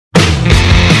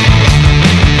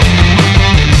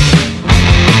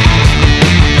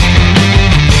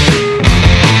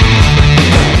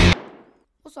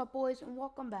boys, and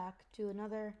welcome back to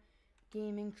another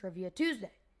Gaming Trivia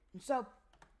Tuesday. And so,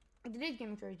 in today's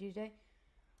Gaming Trivia Tuesday,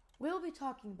 we'll be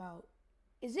talking about,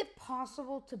 is it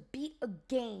possible to beat a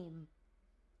game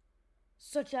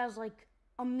such as like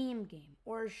a meme game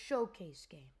or a showcase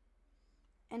game?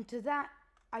 And to that,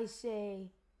 I say,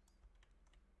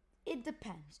 it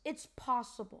depends. It's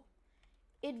possible.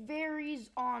 It varies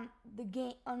on the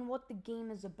game, on what the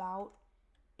game is about,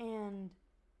 and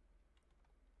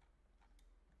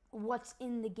what's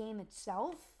in the game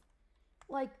itself.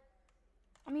 Like,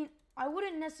 I mean, I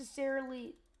wouldn't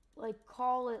necessarily like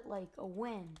call it like a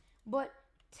win, but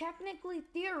technically,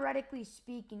 theoretically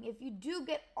speaking, if you do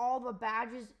get all the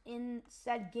badges in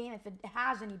said game, if it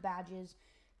has any badges,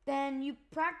 then you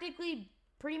practically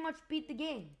pretty much beat the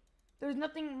game. There's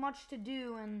nothing much to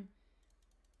do, and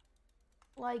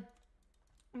like,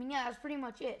 I mean, yeah, that's pretty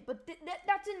much it. But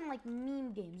that's in like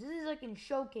meme games. This is like in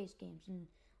showcase games and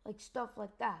like stuff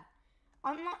like that.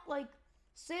 I'm not like,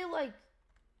 say like,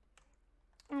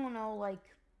 I don't know, like,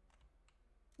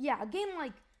 yeah, a game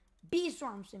like Bee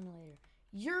Swarm Simulator.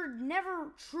 You're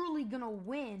never truly gonna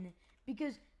win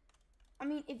because, I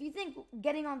mean, if you think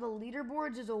getting on the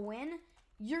leaderboards is a win,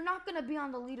 you're not gonna be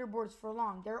on the leaderboards for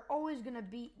long. There are always gonna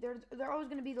be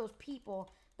those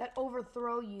people that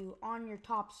overthrow you on your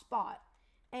top spot,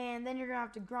 and then you're gonna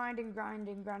have to grind and grind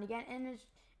and grind again, and it's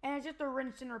just a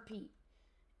rinse and repeat,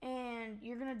 and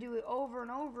you're gonna do it over and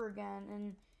over again,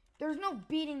 and there's no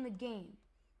beating the game.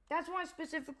 That's why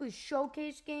specifically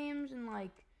showcase games and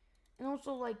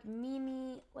also like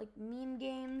meme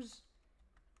games,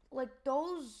 like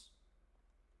those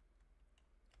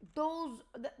are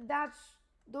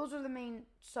the main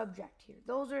subject here.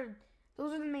 Those are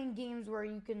the main games where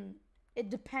you can, it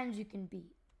depends, you can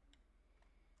beat.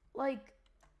 Like,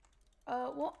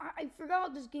 well, I forgot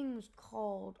what this game was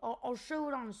called. I'll show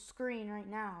it on the screen right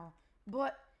now.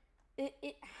 But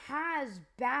it has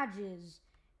badges,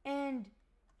 and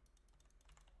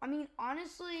I mean,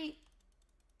 honestly,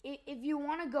 if you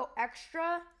want to go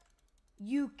extra,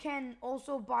 you can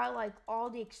also buy like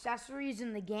all the accessories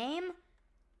in the game.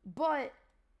 But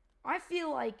I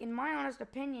feel like, in my honest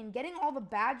opinion, getting all the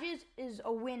badges is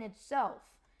a win itself.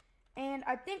 And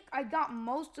I think I got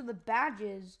most of the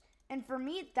badges, and for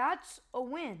me, that's a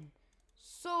win.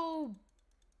 So,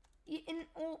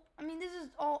 I mean, this is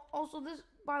also this,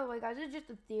 by the way, guys, it's just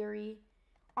a theory.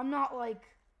 I'm not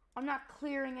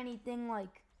clearing anything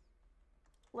like,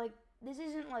 this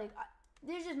isn't like,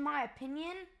 this is just my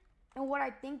opinion and what I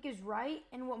think is right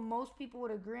and what most people would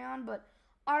agree on, but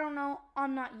I don't know.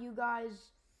 I'm not you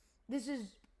guys. This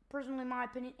is personally my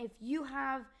opinion. If you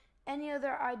have any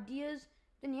other ideas,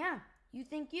 then yeah, you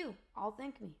think you. I'll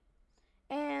think me.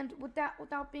 And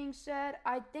without being said,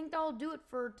 I think that'll do it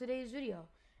for today's video.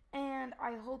 And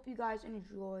I hope you guys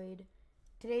enjoyed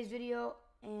today's video.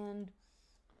 And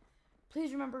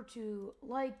please remember to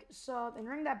like, sub, and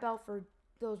ring that bell for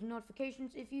those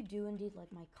notifications if you do indeed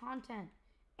like my content.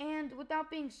 And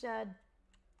without being said,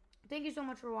 thank you so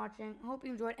much for watching. I hope you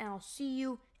enjoyed, and I'll see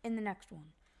you in the next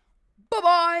one.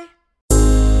 Bye-bye!